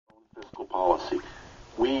policy.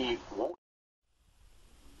 We won't.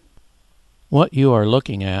 What you are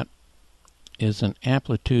looking at is an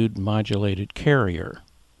amplitude modulated carrier.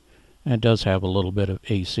 It does have a little bit of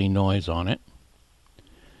AC noise on it.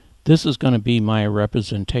 This is going to be my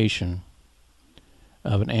representation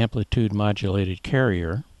of an amplitude modulated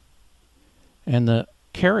carrier, and the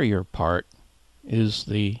carrier part is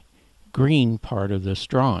the green part of this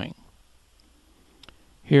drawing.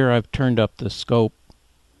 Here I've turned up the scope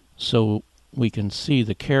so we can see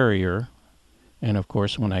the carrier, and of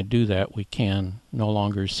course when I do that we can no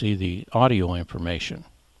longer see the audio information.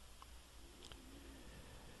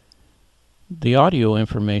 The audio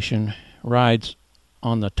information rides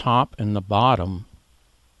on the top and the bottom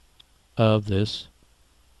of this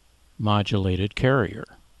modulated carrier.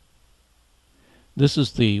 This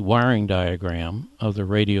is the wiring diagram of the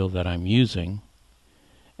radio that I'm using,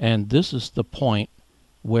 and this is the point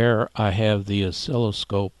where I have the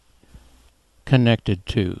oscilloscope connected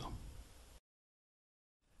to.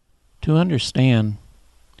 To understand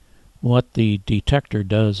what the detector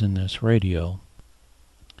does in this radio,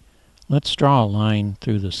 let's draw a line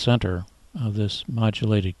through the center of this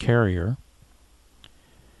modulated carrier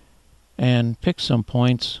and pick some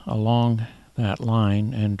points along that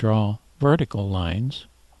line and draw vertical lines.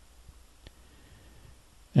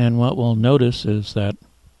 And what we'll notice is that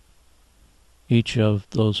each of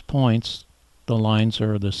those points, the lines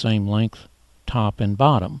are the same length, top and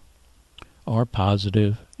bottom, or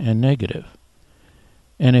positive and negative.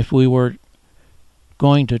 And if we were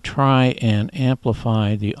going to try and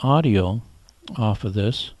amplify the audio off of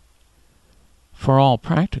this, for all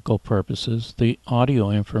practical purposes, the audio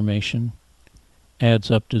information adds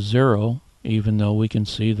up to 0, even though we can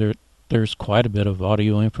see that there's quite a bit of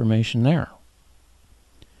audio information there.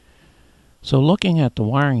 So looking at the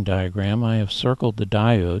wiring diagram, I have circled the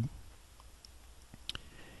diode,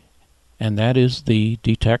 and that is the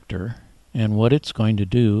detector. And what it's going to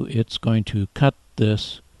do, it's going to cut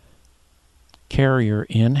this carrier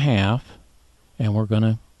in half, and we're going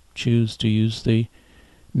to choose to use the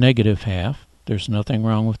negative half. There's nothing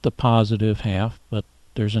wrong with the positive half, but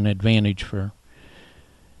there's an advantage for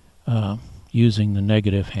using the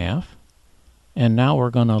negative half. And now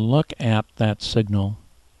we're going to look at that signal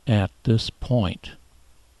at this point.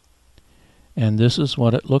 And this is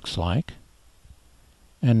what it looks like.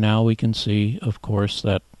 And now we can see, of course,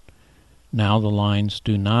 that now the lines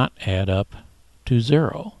do not add up to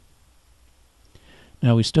 0.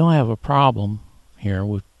 Now we still have a problem here.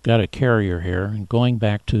 We've got a carrier here, and going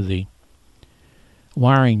back to the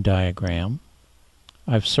wiring diagram,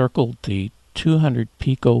 I've circled the 200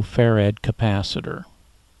 picofarad capacitor.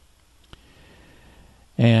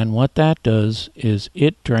 And what that does is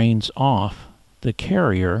it drains off the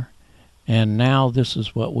carrier, and now this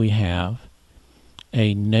is what we have,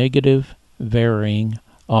 a negative varying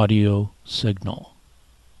audio signal.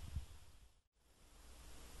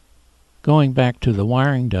 Going back to the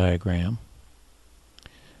wiring diagram,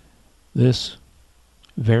 this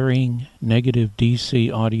varying negative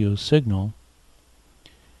DC audio signal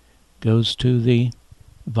goes to the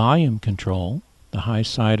volume control, the high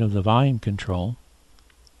side of the volume control,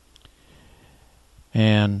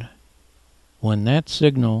 and when that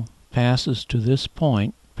signal passes to this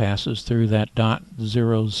point, passes through that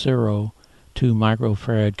 .002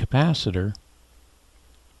 microfarad capacitor,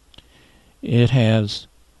 it has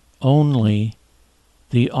only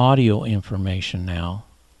the audio information now,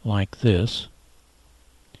 like this.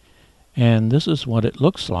 And this is what it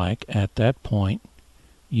looks like at that point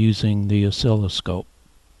using the oscilloscope.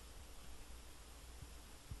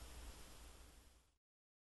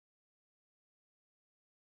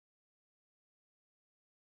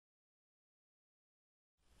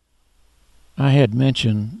 I had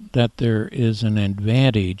mentioned that there is an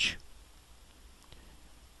advantage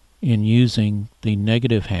in using the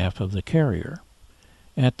negative half of the carrier.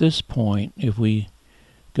 At this point, if we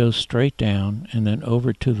go straight down and then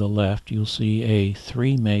over to the left, you'll see a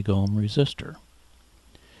 3 megohm resistor.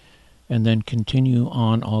 And then continue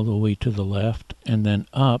on all the way to the left, and then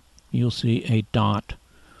up, you'll see a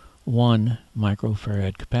 .1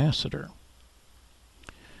 microfarad capacitor.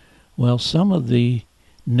 Well, some of the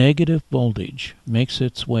negative voltage makes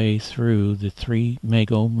its way through the 3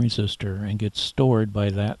 megohm resistor and gets stored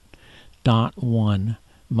by that .1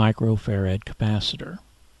 microfarad capacitor.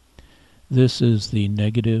 This is the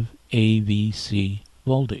negative AVC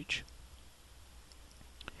voltage.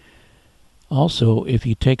 Also, if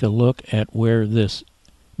you take a look at where this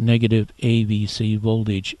negative AVC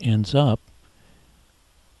voltage ends up,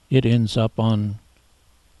 it ends up on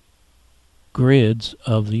grids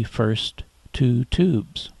of the first 2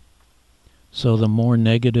 tubes. So the more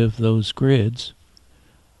negative those grids,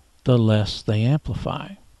 the less they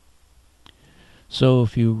amplify. So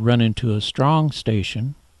if you run into a strong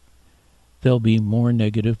station, there'll be more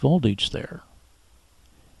negative voltage there.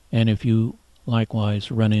 And if you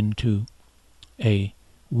likewise run into a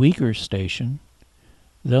weaker station,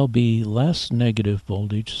 there'll be less negative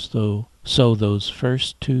voltage, so those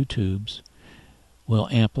first two tubes will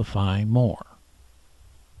amplify more.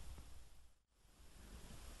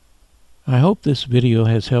 I hope this video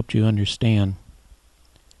has helped you understand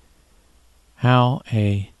how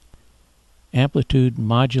a amplitude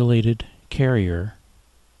modulated carrier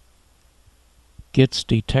gets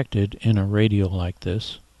detected in a radio like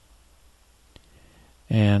this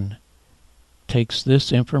and takes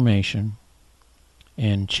this information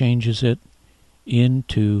and changes it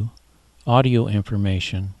into audio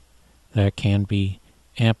information that can be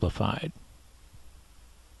amplified.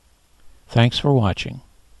 Thanks for watching.